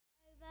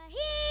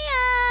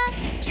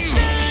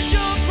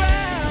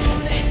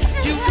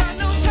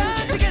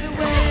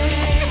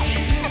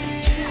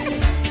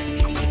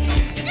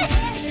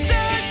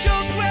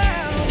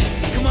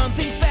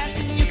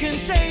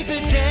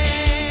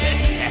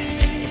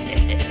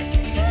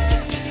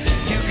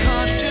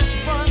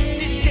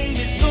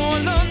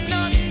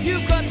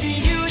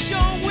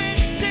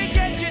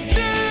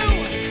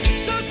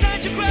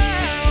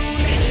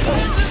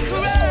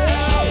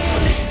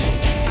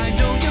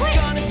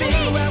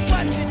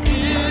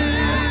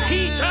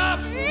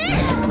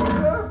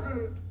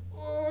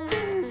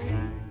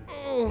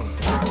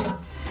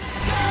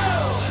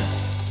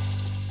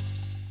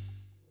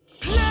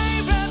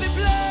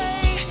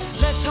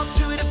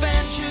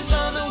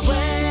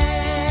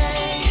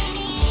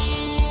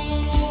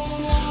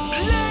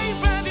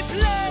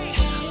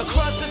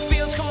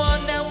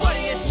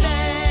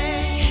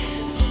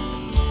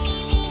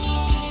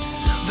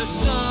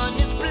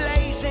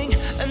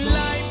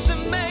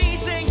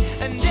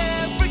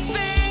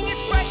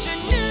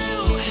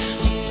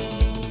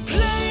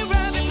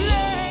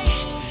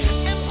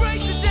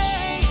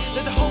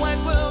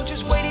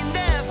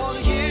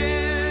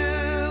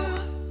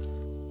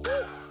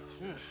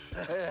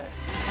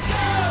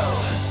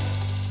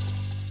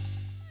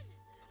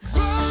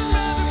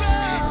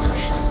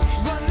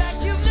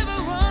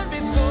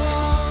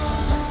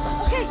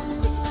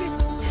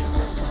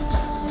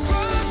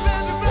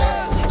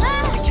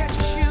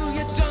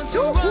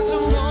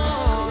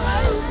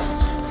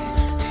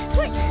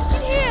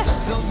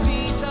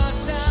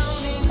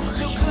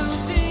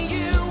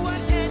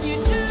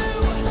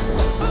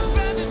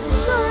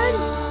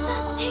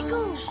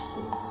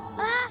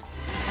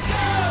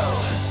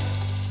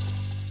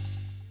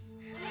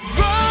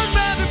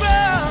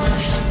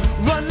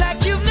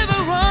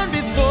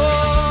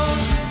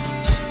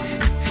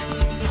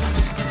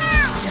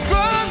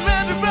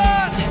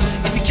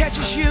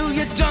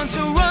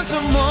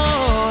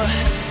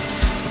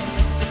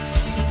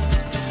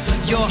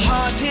Your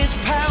heart is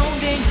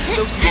pounding,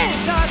 those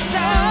feet are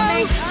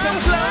sounding so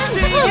close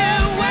to you.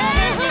 What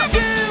can you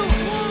do?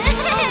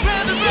 Oh,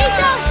 rather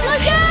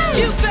run.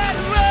 You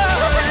better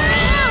run.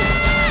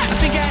 I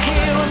think I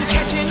hear them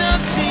catching up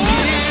to you.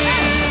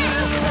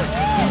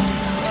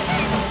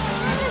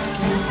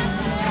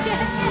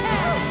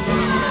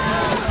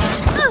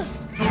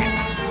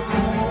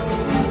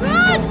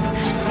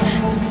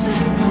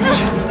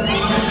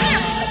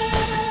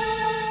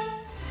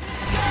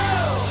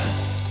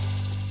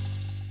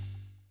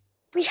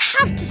 We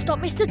have to stop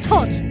Mr.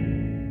 Todd.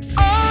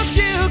 Off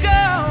you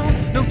go,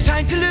 no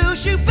time to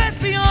lose, you best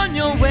be on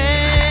your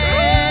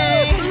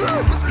way.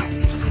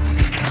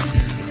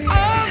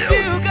 Off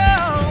you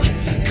go,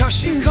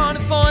 'cause you can't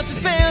afford to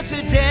fail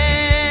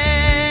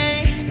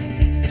today.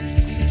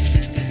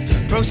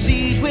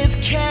 Proceed with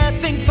care,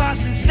 think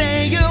fast and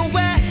stay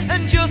aware,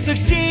 and you'll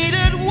succeed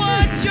at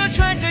what you're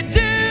trying to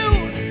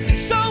do.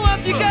 So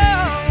off you go,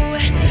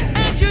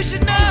 and you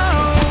should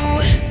know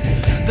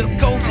the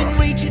goal's in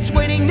reach, it's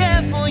waiting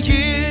there for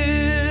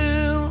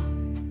you.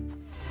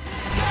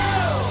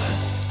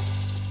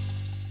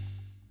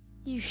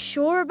 You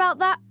sure about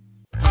that?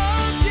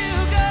 Off you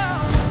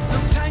go, no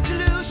time to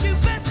lose, you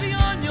best be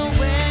on your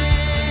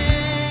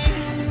way.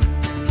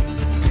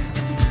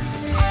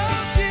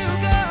 Off you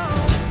go,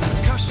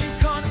 'cause you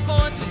can't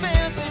afford to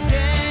fail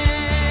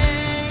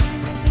today.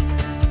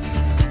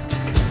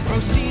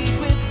 Proceed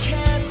with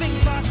care, think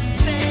fast and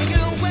stay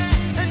aware,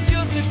 and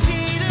you'll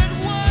succeed at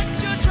what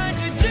you're trying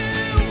to do.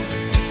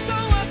 So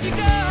off you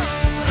go,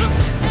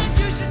 and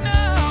you should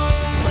know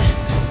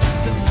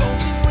the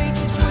goal's in reach,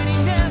 it's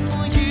waiting there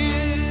for you.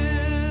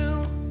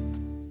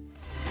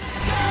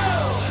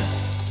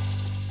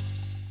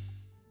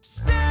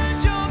 Stand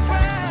your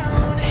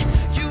ground,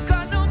 you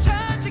got no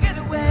time to get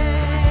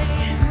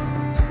away.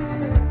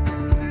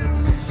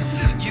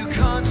 You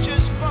can't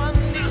just run,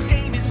 this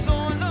game is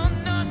all or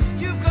none.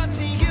 You've got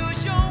to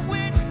use your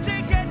wits to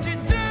get you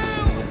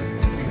through.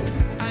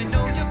 I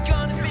know you're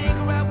gonna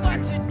figure out what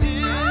to do.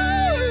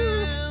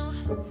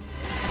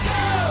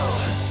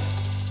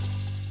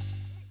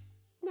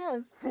 No.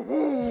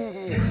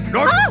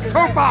 Not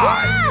so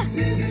fast!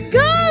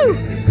 Go!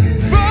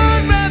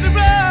 Run, rabbit,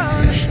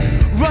 run!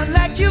 Run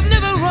like you've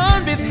never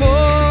run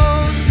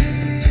before.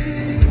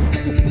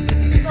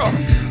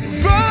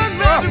 Run,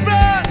 rabbit,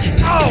 run!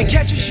 If he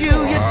catches you,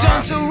 you're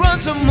done, so run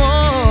some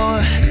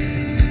more.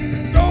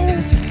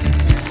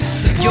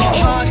 Your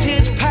heart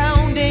is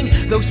pounding,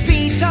 those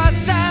feet are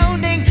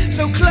sounding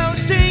so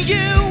close to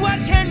you.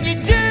 What can you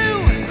do?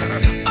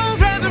 Oh,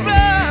 rabbit,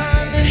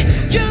 run!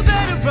 You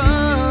better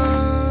run.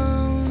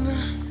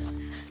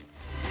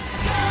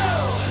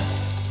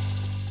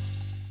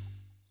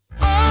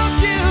 Off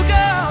you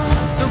go,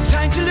 no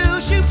time to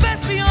lose, you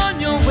best be on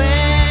your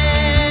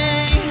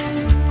way.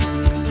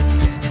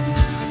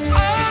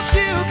 Off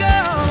you go,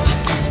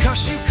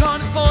 'cause you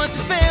can't afford to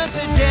fail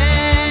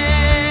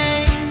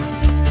today.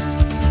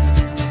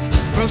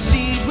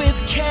 Proceed with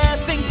care,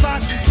 think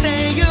fast and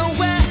stay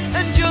aware,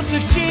 and you'll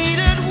succeed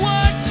at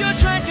what you're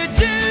trying to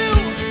do.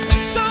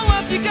 So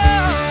off you go,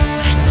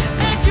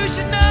 and you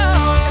should know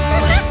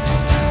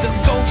the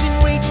goal's in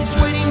reach, it's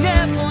waiting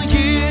there for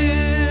you.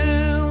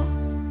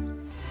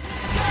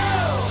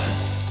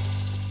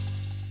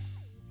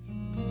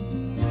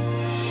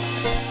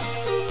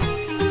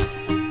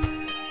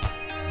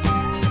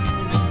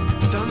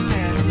 The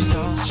meadows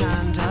all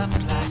shined up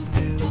like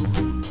new.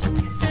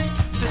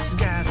 The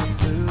skies are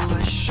blue, a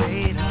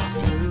shade of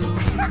blue.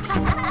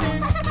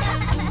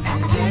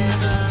 And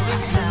every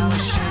flower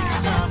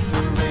shakes off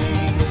the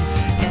rain.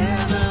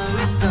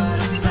 Every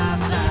butterfly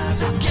flies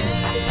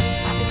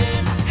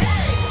again.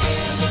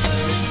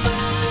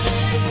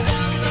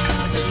 Everybody's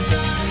out of the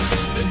sun.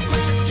 The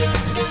grass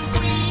just got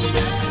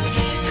greener.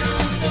 Here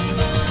comes the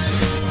fun.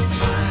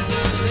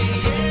 Finally,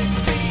 it's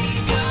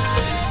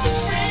begun.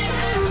 Spring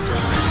has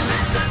sprung.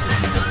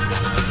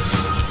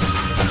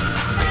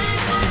 Spring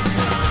has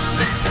sprung.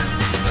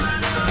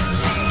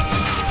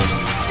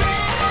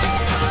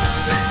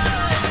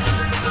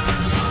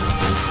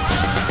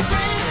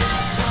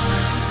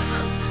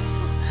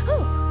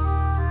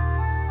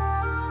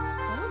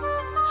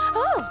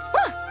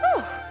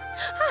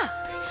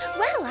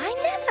 Well, I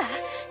never.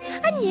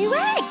 A new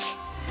egg.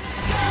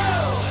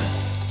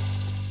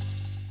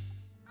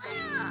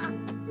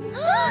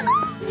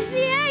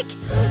 The egg!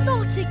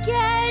 Not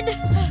again.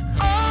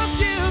 Off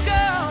you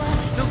go,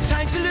 no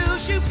time to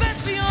lose, you best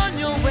be on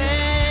your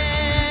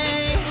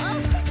way.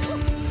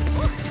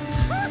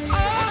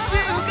 Off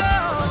you go,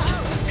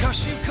 'cause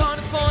you can't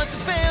afford to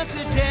fail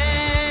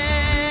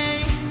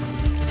today.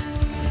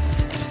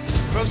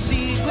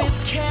 Proceed with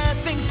care,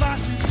 think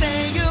fast and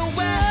stay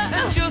aware,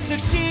 and you'll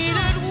succeed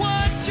at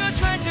what you're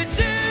trying to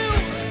do.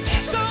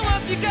 So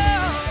off you go,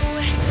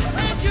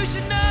 and you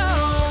should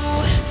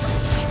know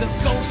the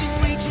goal's in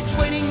reach, it's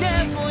waiting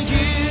there for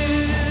you.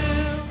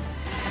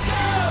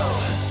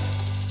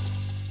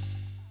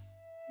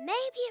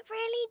 Maybe it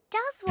really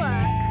does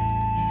work.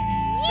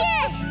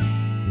 Yes!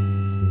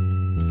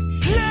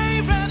 Play,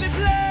 rabbit,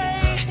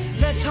 play.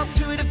 Let's Let's hop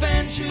to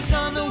adventures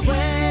on the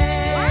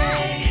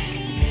way.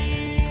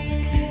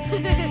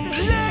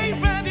 Play,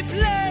 rabbit,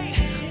 play.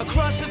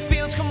 Across the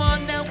fields, come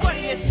on now, what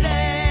do you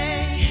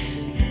say?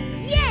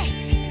 Yes!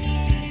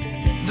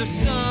 The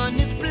sun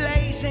is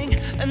blazing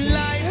and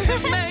life's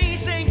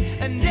amazing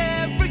and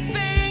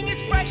everything is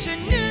fresh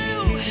and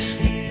new.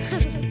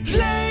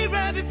 Play,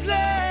 rabbit,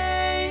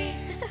 play.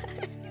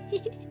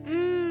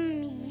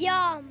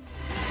 Yum.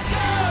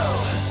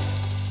 Go!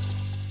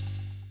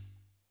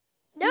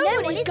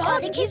 No one is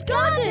guarding his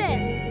garden.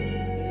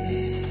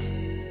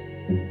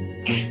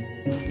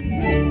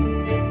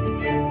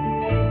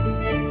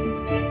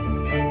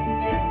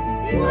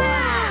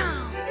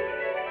 Wow!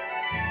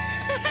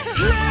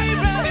 Play,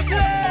 rabbit,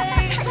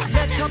 play.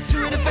 Let's hop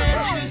to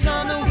adventures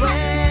on the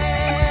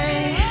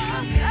way.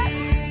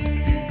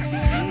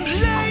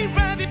 Play,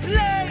 rabbit,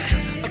 play.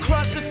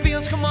 Across the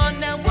fields, come on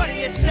now, what do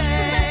you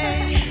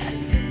say?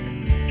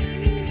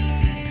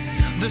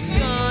 The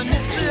sun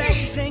is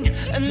blazing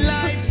and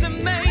life's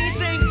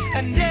amazing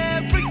and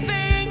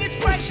everything is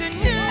fresh and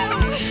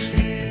new.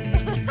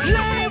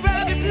 Play,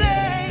 rabbit,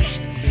 play.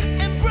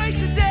 Embrace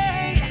the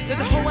day. There's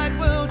a whole wide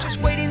world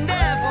just waiting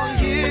there for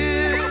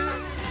you.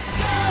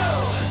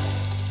 Go!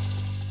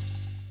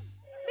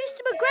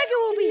 Mr. McGregor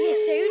will be here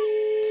soon.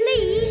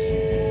 Please.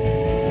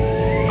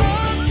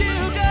 Off you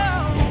go.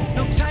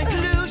 No time to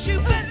lose.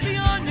 You best be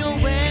on your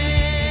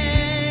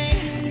way.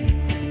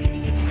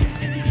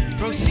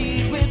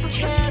 Proceed with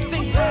care.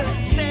 Think fast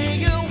and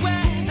stay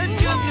aware. And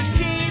just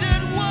succeed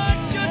at what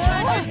you're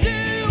trying to do.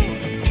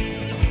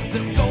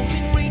 The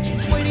golden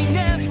region's waiting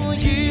there for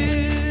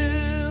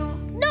you.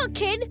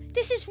 Nutkin,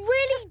 this is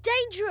really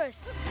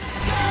dangerous.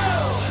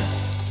 Go!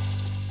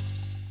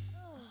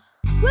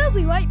 We'll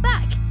be right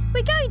back.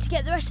 We're going to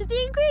get the rest of the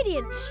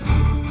ingredients.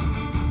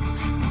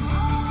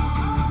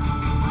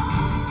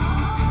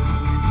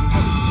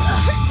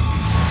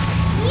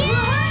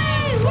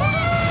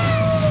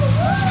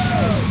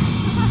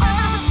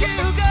 Off you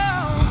go.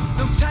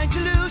 No time to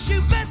lose.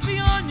 You best be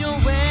on your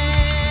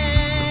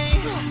way.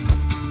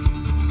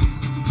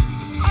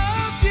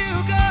 Off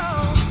you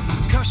go.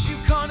 'Cause you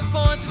can't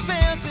afford to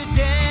fail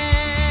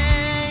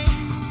today.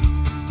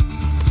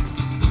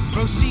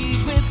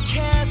 Proceed with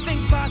care.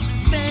 Think fast and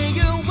stay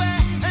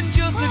aware. And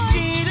you'll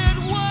succeed at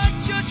what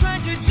you're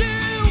trying to do.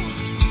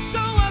 So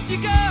off you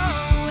go.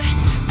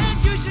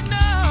 And you should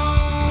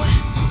know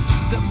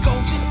the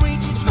golden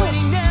region's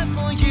waiting there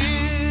for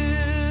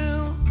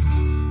you.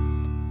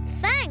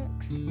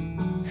 Thanks.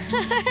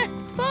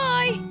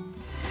 Bye.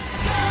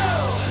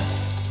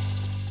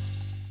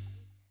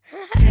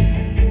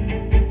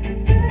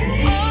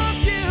 Off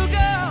you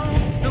go.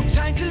 No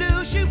time to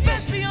lose. You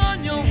best be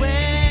on your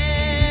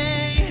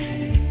way.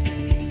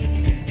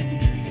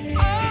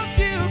 Off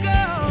you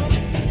go.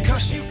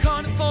 'Cause you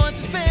can't afford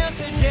to fail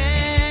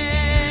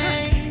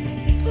today.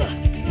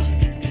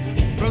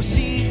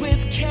 Proceed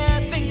with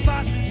care. Think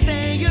fast and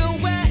stay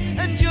aware.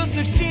 And you'll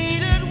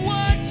succeed at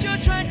what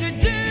you're trying to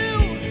do.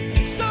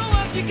 So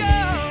off you go.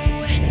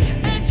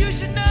 And you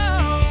should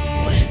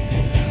know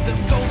the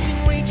golden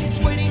region's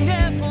waiting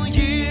there for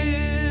you.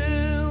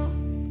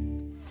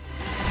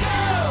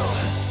 Go!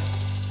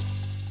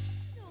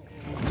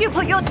 You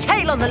put your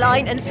tail on the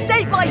line and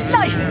saved my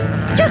life.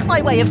 Just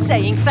my way of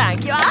saying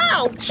thank you.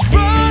 Ouch!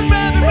 Run,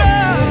 rabbit,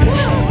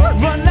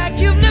 run! Run like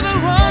you've never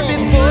run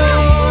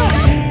before.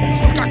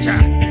 Gotcha!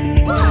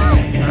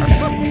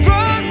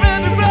 Run,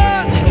 rabbit,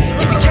 run!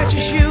 If he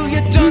catches you,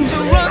 you're done, so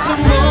run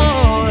some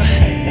more.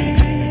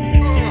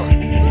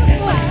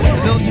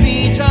 Those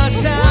feet are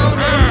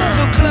sounding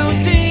so close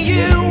to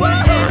you. What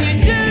can you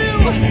do?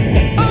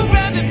 Oh,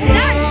 rabbit, run!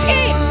 That's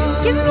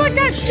it. Give me my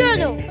dad's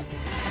journal.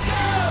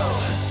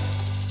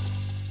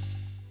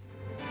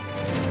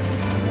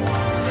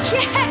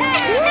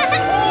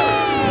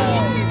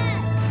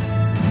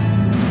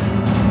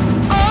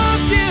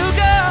 Off you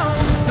go!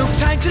 No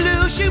time to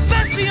lose, you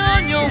best be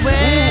on your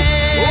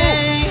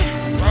way.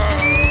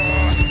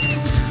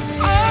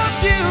 Off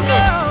you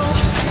go!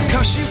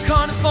 'Cause you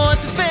can't afford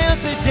to fail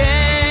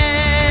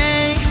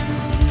today.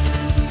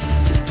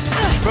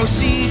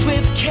 Proceed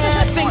with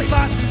care, think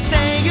fast and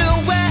stay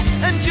aware.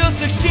 And you'll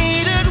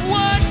succeed at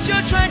what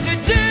you're trying to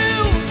do.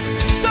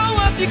 So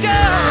off you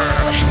go,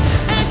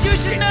 and you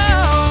should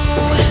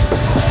know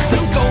the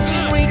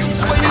golden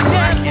region's waiting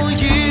there for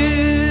you.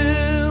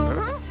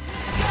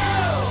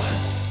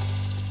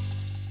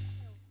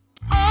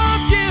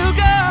 Off you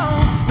go,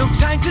 no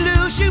time to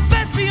lose, you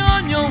best be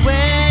on your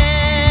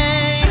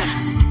way.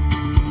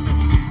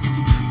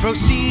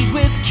 Proceed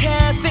with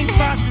care, think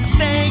fast and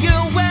stay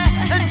aware.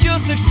 And you'll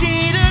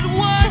succeed at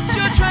what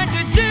you're trying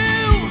to do.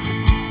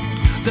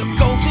 The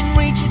golden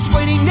region's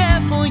waiting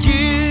there for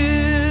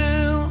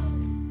you.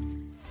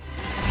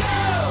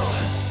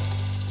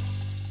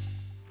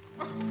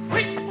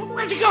 Wait,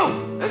 where'd you go?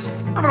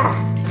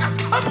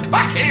 Come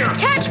back here!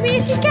 Catch me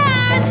if you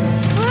can.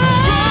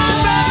 Run,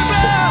 rabbit,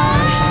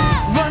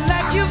 run! Run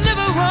like you've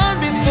never run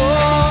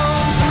before.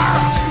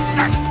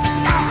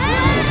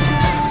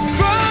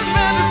 Run,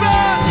 rabbit,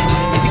 run!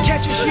 If he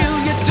catches you,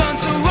 you're done,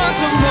 so run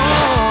some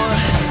more.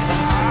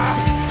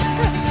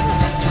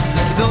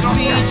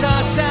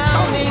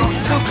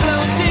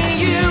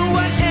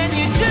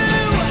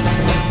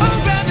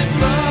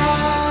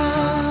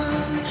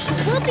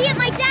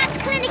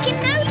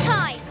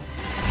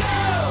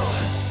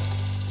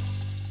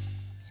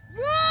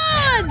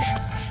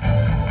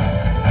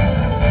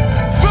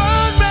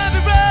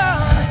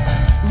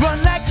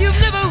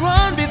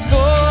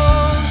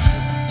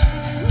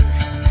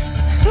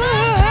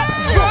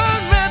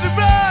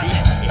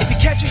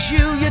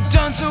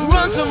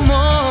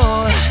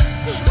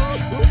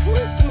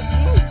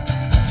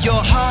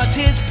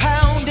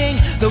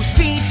 Those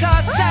feet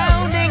are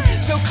sounding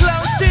so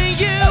close to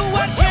you.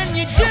 What can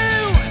you do?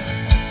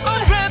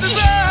 Oh, rabbit,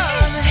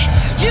 run!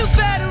 You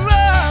better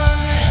run!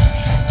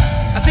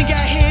 I think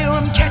I hear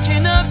them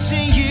catching up to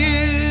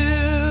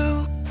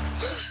you.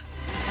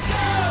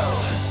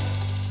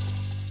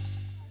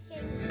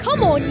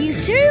 Come on, you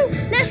two.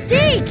 Let's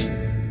dig.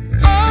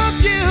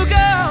 Off you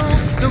go.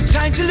 No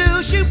time to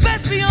lose. You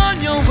best be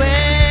on your way.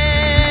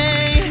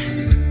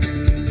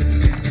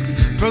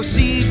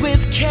 Proceed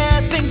with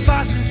care. Think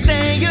fast and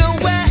stay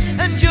aware,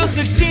 and you'll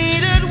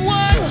succeed at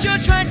what you're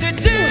trying to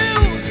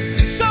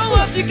do. So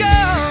off you go,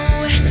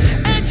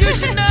 and you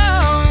should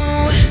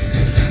know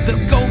the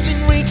goal's in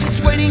reach.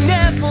 It's waiting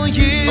there for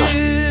you.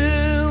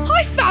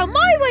 I found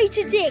my way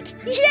to dig.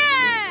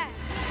 Yeah!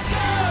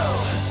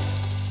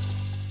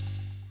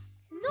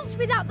 Not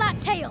without that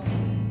tail.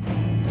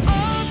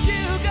 Off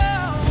you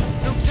go.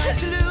 No time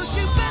to lose.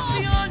 You best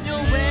be on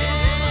your way.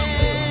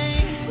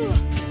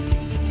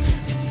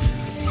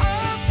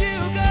 Off you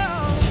go.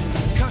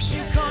 'Cause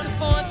you can't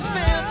afford to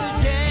fail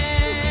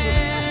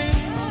today.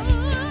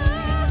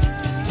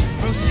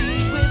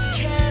 Proceed with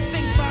care.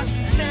 Think fast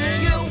and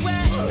stay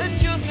aware, and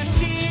you'll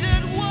succeed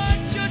at what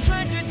you're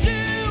trying to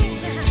do.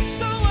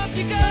 So off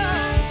you go,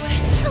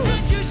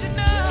 and you should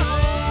know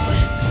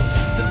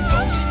the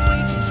goal's in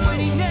reach. It's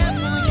waiting there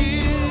for you.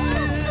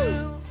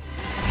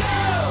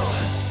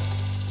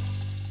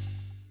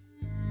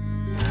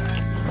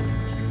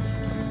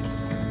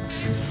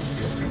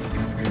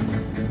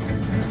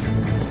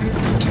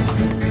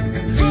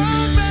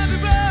 Run,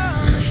 rabbit,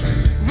 run.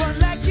 Run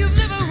like you've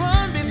never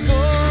run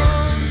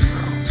before.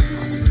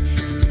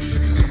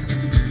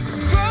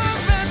 Run,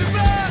 rabbit,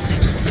 run.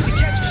 If you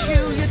catch a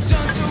shoe, you're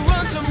done, so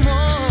run some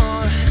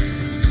more.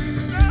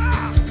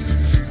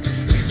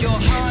 Your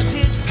heart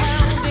is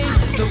pounding,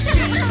 those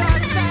beats are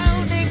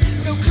sounding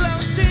so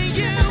close to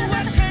you.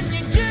 What can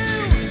you do?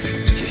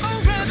 Oh,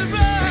 rabbit,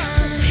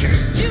 run.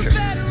 You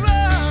better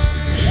run.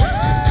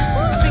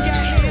 I think I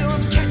hear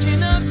them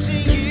catching up to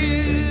you.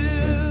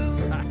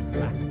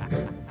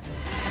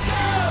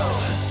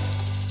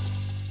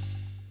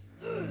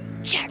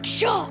 Check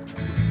sharp.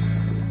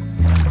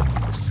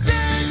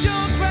 Stand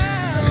your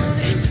ground.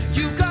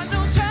 You got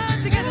no time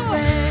to get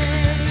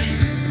away.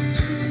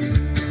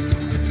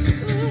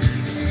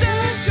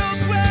 Stand your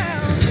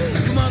ground.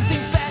 Come on,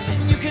 think fast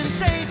and you can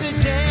save the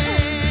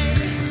day.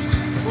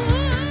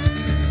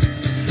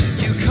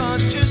 You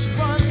can't just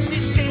run.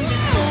 This game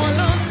is all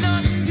or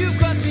none. You've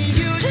got to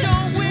use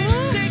your wits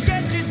to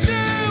get you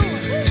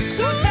through.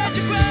 So stand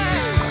your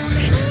ground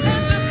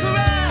and look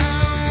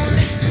around.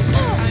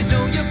 I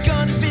know you're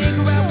gonna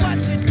figure out what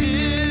to do.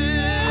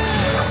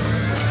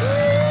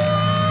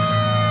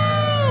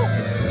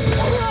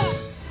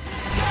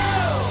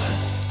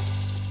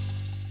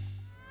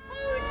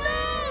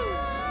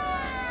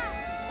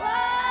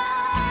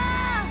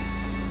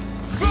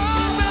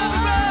 Run,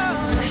 rabbit, run.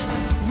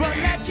 Run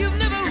like you've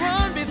never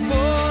run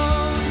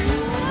before.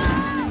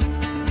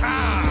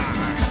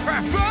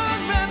 Run,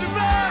 rabbit,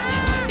 run.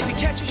 If you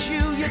catch a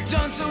shoe, you're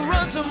done, so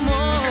run some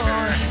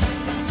more.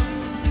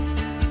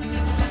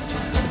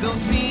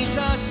 Those feet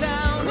are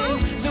sounding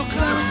so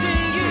close to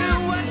you.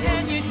 What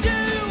can you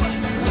do?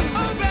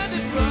 Oh,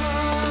 rabbit,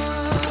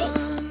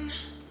 run.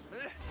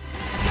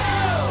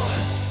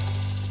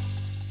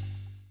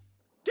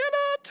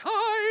 Dinner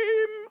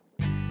time.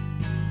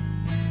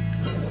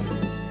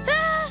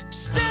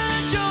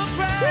 Stand your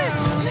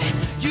ground.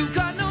 You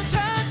got no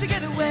time to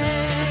get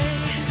away.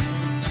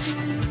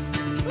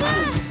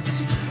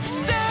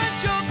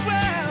 Stand your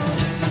ground.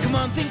 Come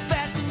on, think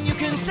fast and you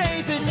can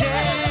save the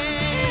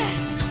day.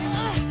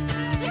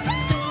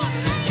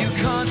 You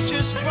can't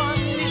just run.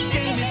 This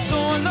game is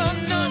all or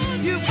none.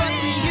 You've got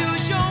to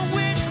use your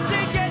wits to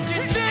get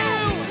you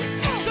through.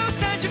 So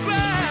stand your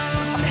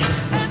ground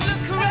and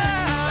look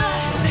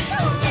around.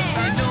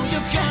 I know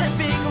you're gonna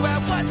figure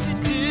out what to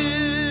do.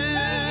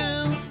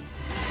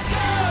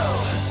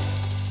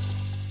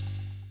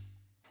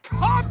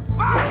 Come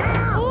back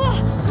here!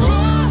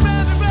 Run,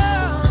 rabbit,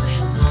 run.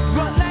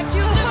 Run like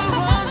you've never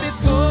run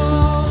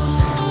before.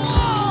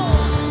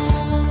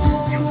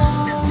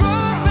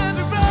 Run,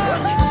 rabbit, run.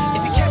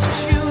 If you catch a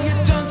shoe,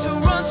 you're done, so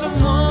run some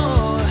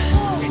more.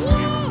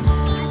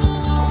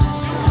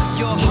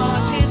 Your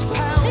heart is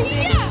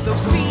pounding,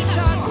 those feet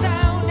are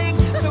sounding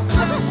so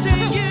close to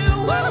you.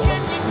 What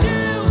can you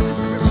do?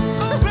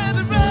 Oh,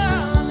 rabbit,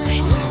 run.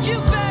 You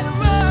better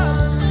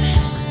run.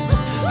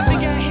 I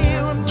think I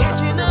hear them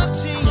catching up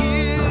to you.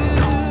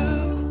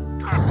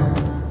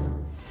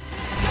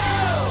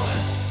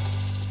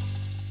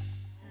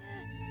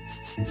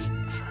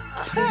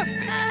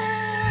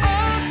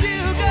 Off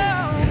you go.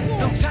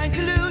 No time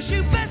to lose.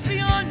 You best be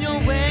on your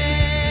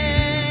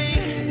way.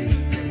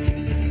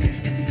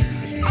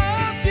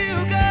 Off you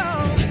go.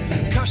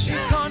 'Cause you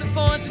can't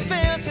afford to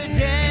fail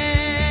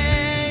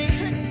today.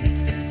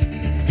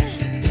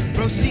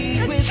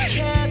 Proceed with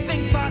care.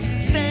 Think fast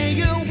and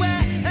stay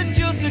aware, and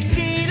you'll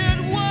succeed at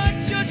what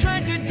you're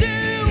trying to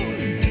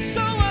do.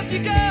 So off you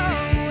go,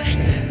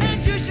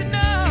 and you should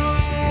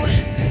know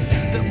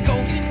the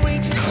goal's in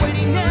reach. It's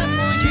waiting there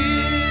for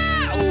you.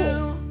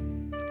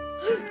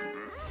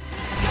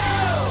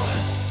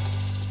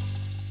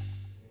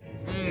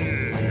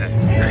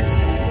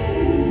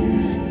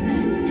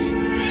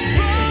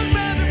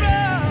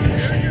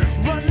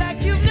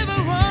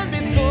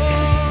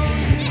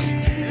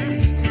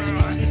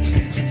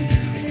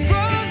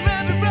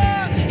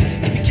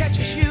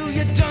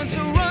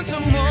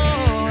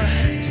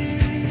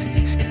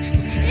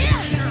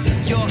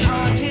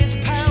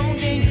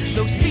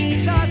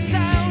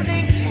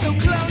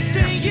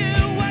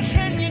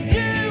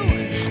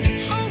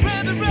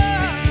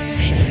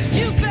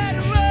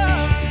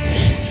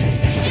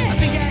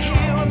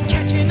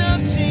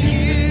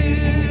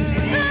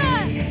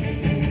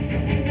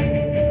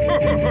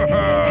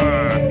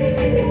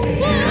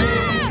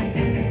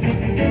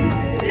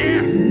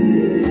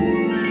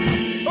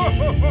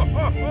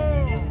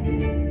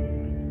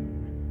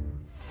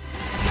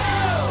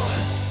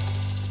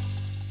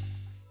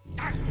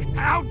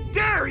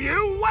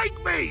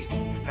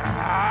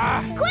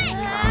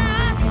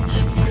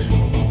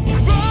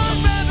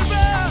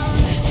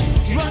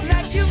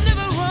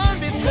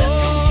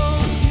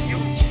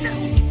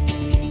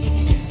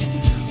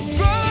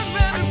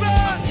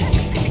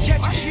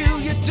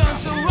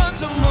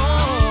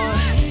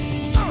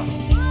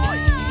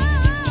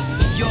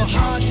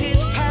 heart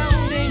is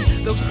pounding,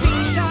 those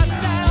feet are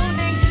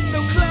sounding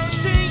so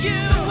close to you.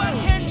 What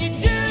can you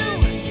do?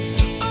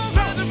 Oh,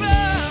 rabbit,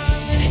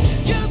 run,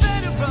 you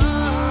better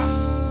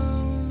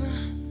run.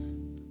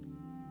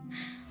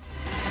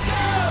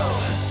 Go!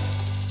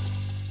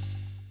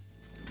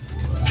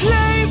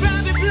 Play,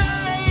 rabbit,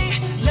 play.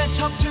 Let's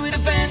hop to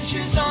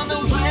adventures on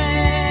the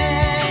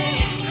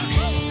way.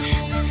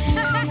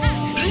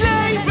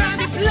 Play,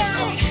 rabbit,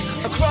 play.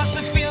 Across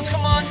the fields,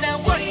 come on now,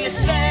 what do you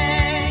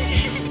say?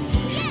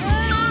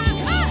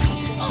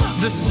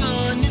 The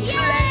sun is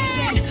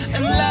blazing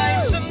and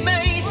life's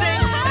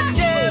amazing and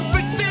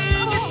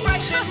everything is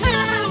fresh and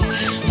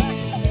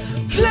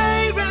new.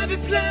 Play,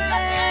 rabbit,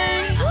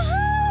 play.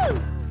 Woohoo!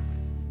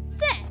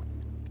 There.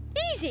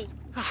 Easy.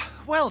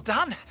 Well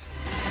done.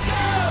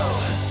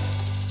 Go!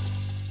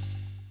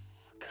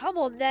 Come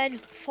on then,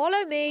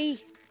 follow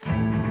me.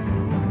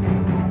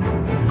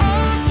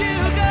 Off you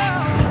go.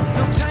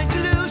 No time to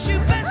lose, you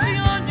best be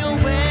on your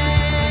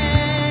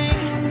way.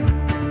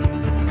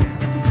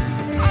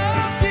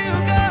 Off you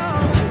go.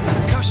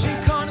 'Cause you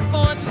can't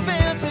afford to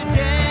fail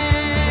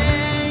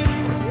today.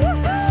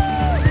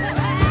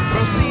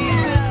 Proceed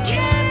with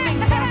care,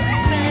 think fast and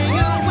stay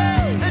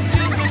aware, and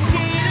you'll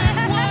succeed at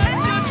what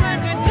you're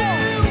trying to do.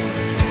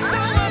 So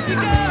off you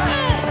go,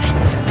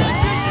 and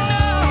you should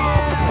know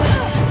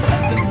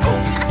the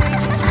golden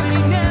region's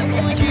waiting there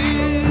for you.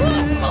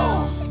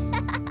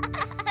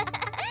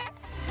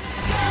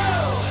 Go!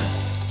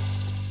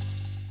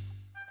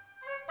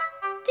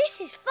 This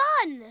is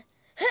fun.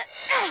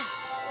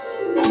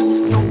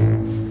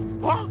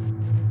 What?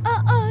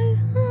 Uh-oh.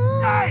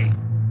 Hey!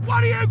 What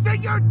do you think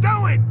you're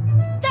doing?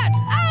 That's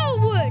our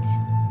wood.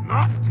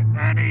 Not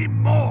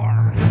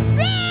anymore.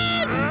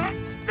 Run,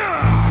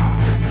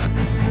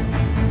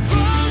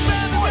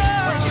 rabbit,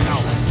 run.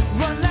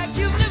 Run like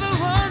you've never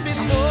run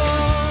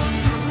before.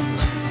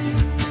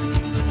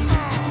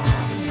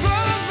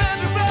 Run,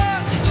 rabbit,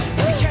 run.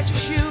 If you catch a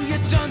shoe,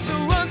 you're done, so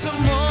run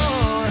some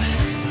more.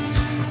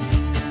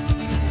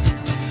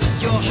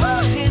 Your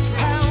heart is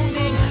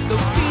pounding,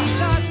 those feet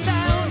are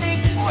sounding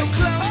so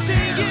close to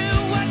you.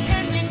 What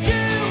can you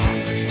do?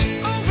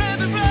 Oh,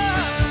 rabbit,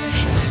 run.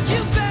 You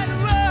better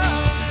run.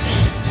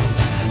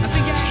 I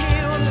think I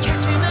hear 'em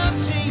catching up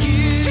to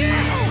you.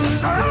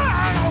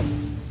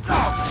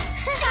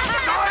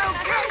 I'll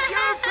get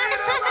you, Peter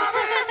Rabbit!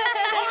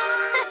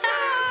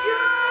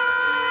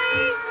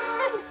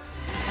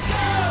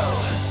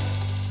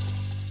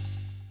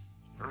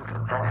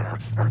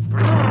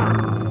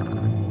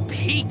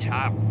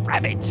 Peter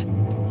Rabbit!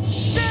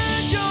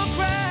 Stand your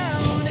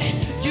ground.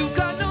 You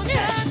got no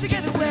time to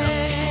get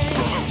away.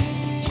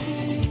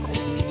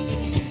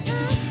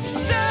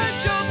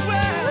 Stand your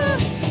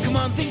ground. Come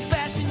on, think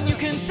fast and you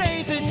can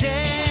save the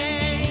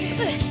day.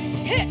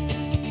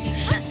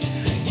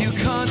 You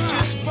can't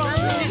just run.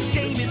 This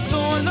game is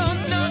all or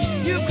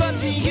none. You've got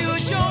to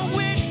use your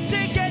wits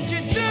to get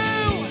you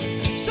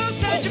through. So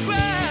stand your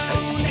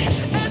ground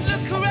and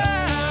look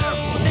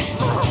around.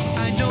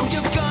 I know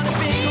you're gonna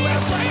figure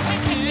out what to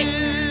do.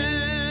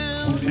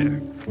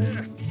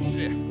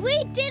 We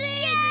did it!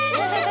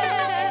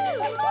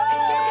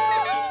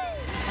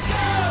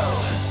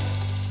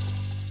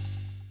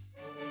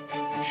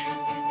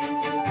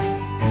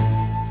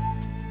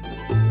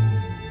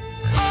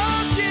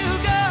 Off you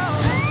go.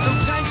 No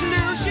time to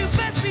lose, you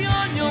best be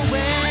on your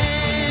way.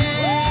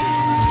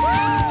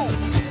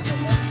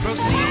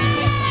 Proceed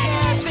with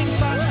care, think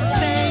fast and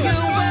stay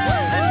aware,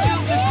 and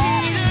you'll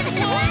succeed at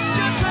what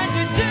you're trying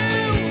to do.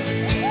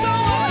 So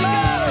off you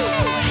go,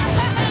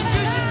 and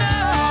you should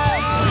know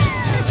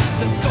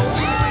the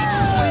golden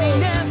region's waiting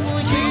there for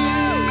you.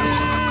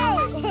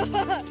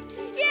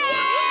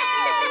 Yeah!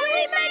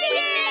 We made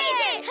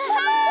it!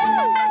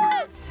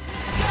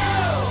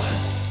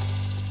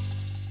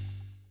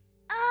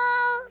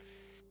 I'll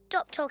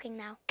stop talking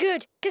now.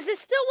 Good, because there's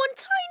still one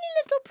tiny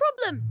little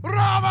problem.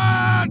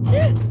 Robert!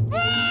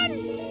 Run!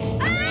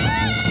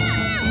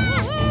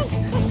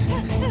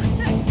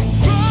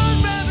 Run,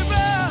 rabbit,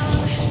 run.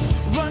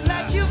 Run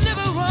like you've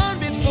never run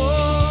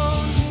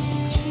before.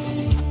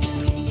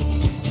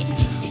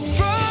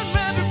 Run,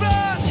 rabbit,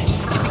 run.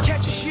 If you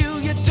catch a shoe,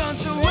 you're done,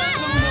 so run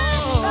some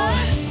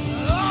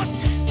more.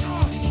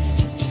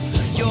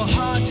 Your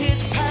heart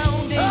is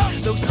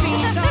pounding, those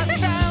feet are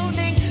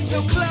sounding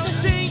so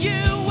close to you.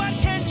 What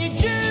can you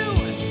do?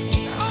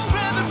 Oh,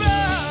 rabbit,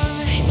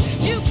 run.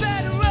 You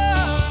better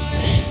run.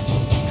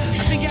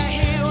 I think I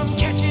hear 'em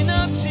catching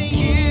up to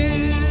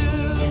you.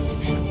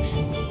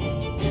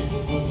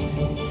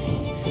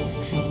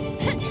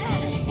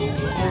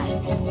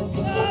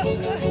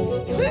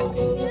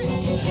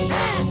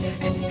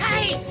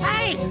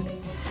 Hey!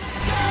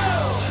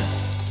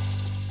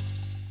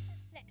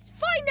 Let's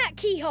find that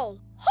keyhole.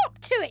 Hop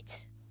to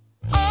it.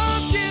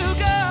 Off you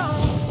go.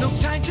 No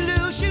time to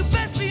lose, you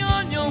best be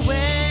on your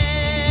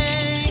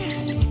way.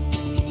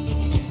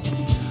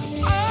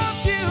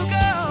 Off you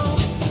go.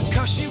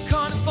 'Cause you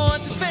can't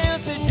afford to fail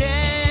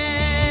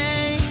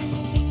today.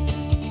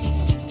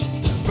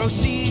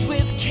 Proceed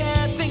with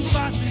care, think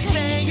fast and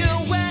stay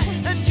aware,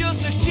 and you'll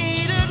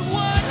succeed at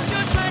what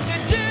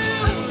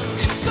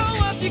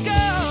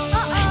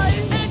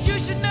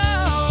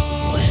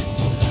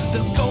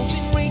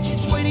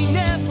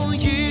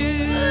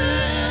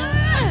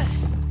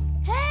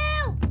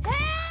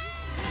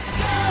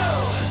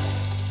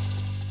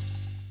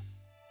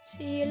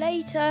See you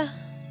later.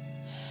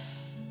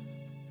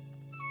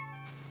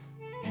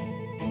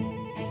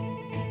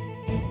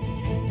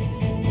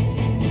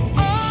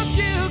 Off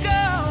you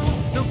go,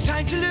 no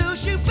time to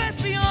lose, you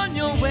best be on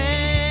your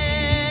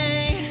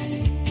way.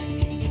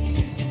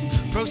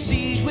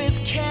 Proceed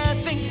with care,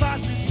 think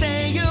fast and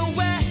stay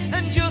aware,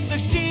 and you'll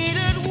succeed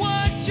at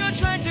what you're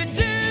trying to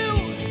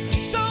do.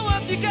 So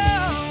off you go,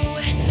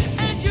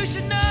 and you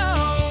should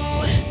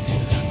know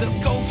the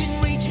goal's in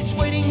reach, it's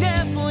waiting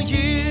there for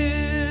you.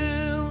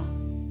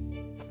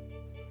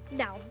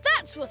 Now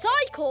that's what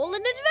I call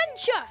an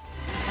adventure.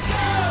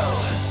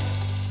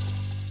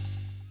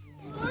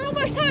 We're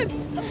almost home,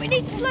 but we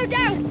need to slow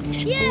down.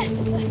 Yeah,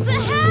 but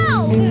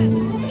how?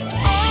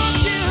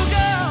 Off you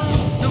go,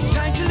 no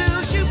time to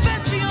lose, you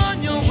best be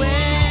on your way.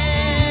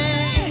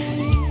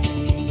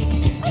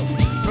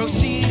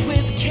 Proceed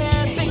with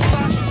care, think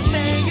fast and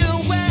stay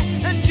aware,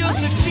 and you'll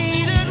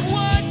succeed at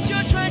what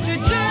you're trying to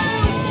do.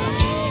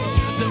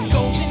 The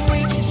goal's in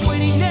reach, it's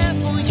waiting there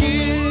for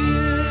you.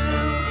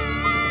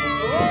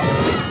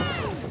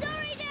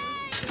 Sorry,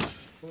 Dad.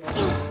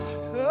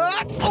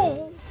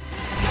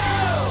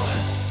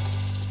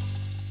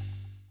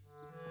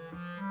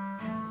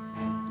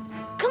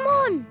 Come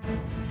on.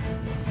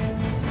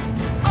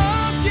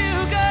 Off you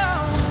go,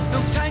 no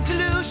time to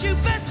lose, you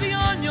best be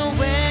on your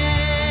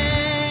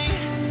way.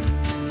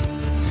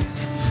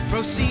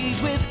 Proceed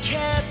with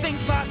care, think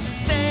fast and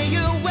stay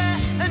aware,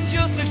 and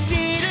you'll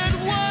succeed at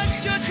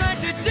what you're trying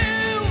to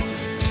do.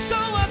 So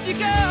off you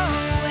go,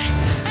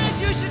 and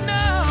you should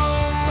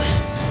know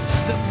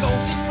the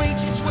goal's in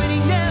reach, it's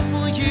waiting there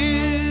for you.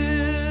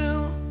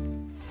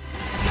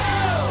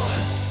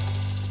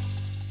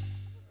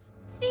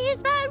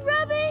 These bad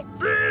rabbits.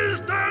 These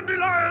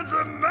dandelions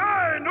are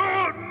mine,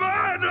 all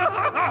mine!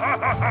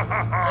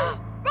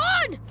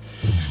 Run!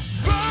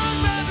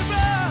 Run, rabbit,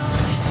 run,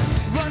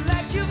 run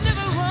like you've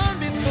never run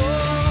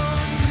before.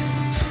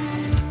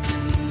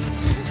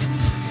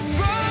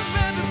 Run,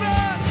 rabbit,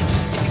 run,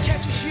 if you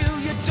catch a shoe,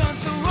 you're done,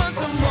 so run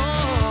some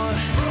more.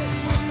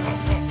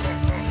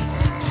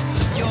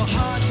 Your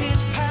heart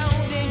is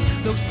pounding,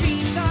 those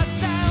feet are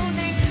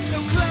sounding, so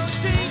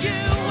close to you,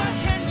 what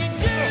can you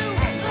do?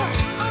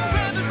 Oh,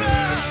 rabbit,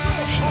 run,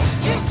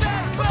 you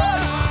better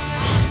run.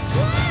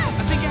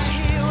 I think I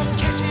hear 'em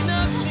catching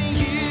up to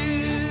you.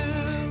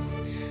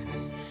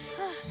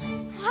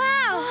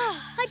 Wow!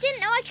 I didn't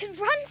know I could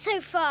run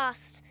so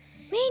fast.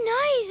 Me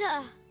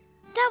neither.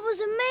 That was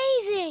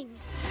amazing.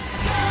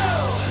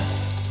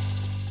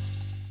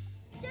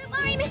 Don't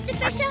worry, Mr.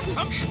 Fisher.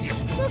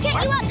 We'll get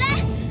you up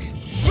there.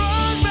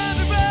 Run,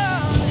 rabbit,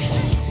 run,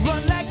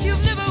 run like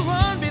you've never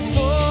run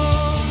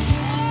before.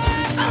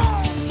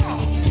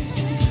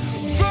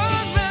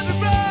 Run, rabbit,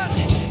 run,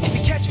 if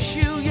you catch a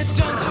shoe, you're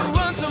done, so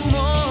run some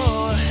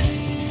more.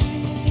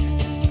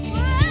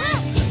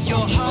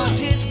 Your heart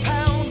is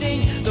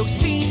pounding, those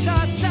feet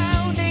are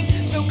sounding,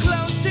 so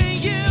close to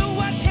you,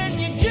 what can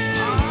you do?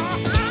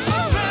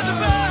 Oh, rabbit,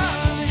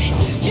 run,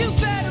 you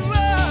better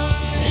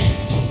run.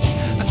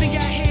 I think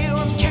I hear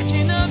 'em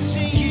catching up to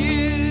you.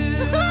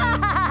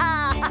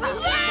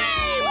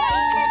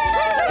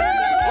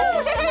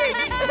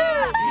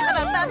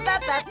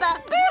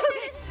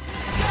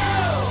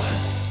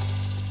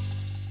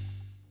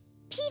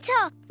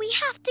 Peter, we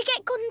have to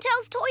get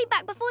Cottontail's toy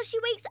back before she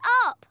wakes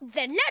up.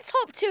 Then let's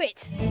hop to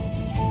it.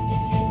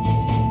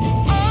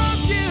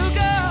 Off you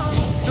go,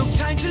 no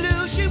time to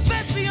lose, you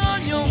best be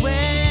on your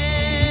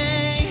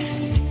way.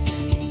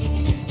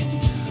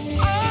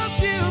 Off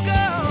you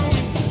go,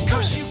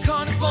 'cause you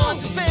can't afford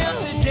to fail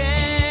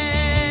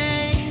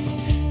today.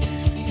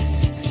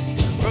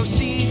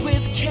 Proceed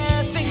with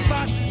care, think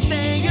fast and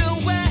stay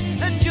aware,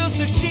 and you'll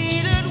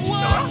succeed at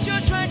what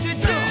you're trying to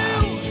do.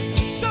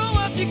 So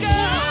off you go,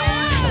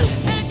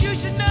 and you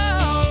should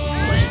know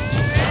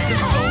the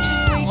goal's in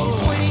reach,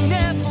 it's waiting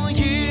there for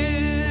you.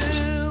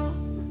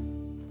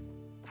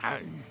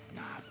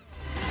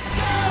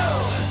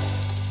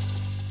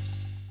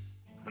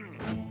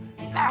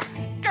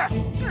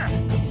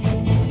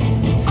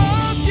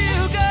 Off you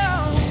go,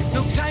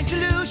 no time to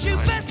lose, you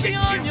best be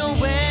on your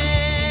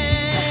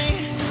way.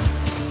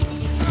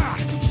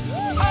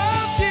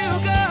 Off you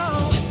go,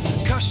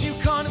 'cause you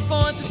can't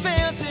afford to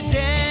fail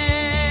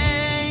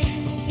today.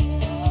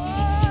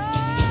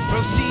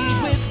 Proceed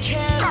with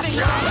care, think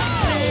fast and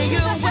stay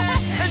aware,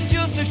 and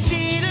you'll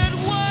succeed at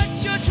what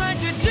you're trying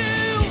to do.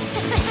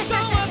 So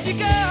off you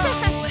go,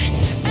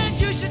 and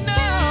you should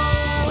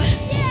know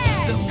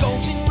the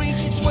goal's in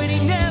reach, it's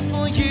waiting there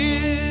for you.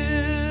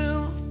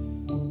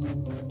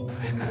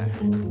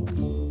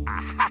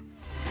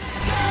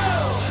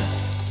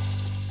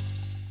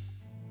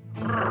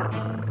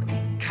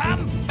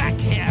 Come back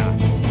here!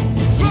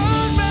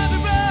 Run,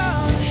 rabbit,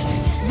 run,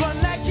 run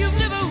like you've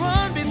never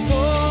run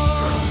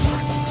before.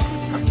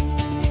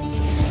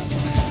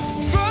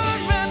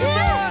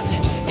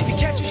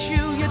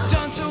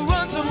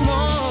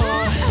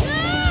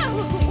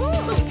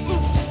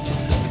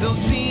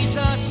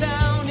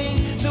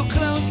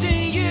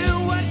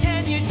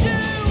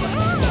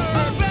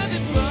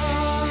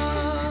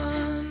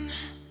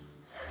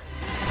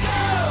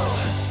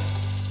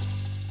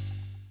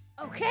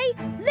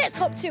 ready? Let's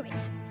hop to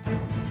it.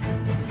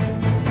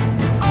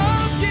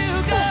 Off you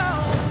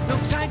go,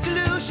 no time to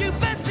lose, you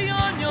best be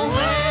on your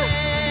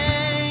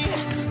way.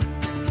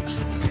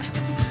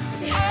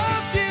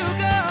 Off you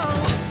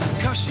go,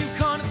 'cause you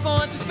can't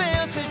afford to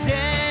fail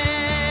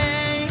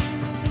today.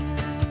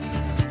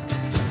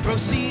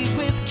 Proceed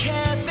with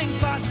care, think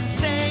fast and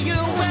stay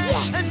aware,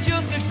 and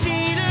you'll succeed.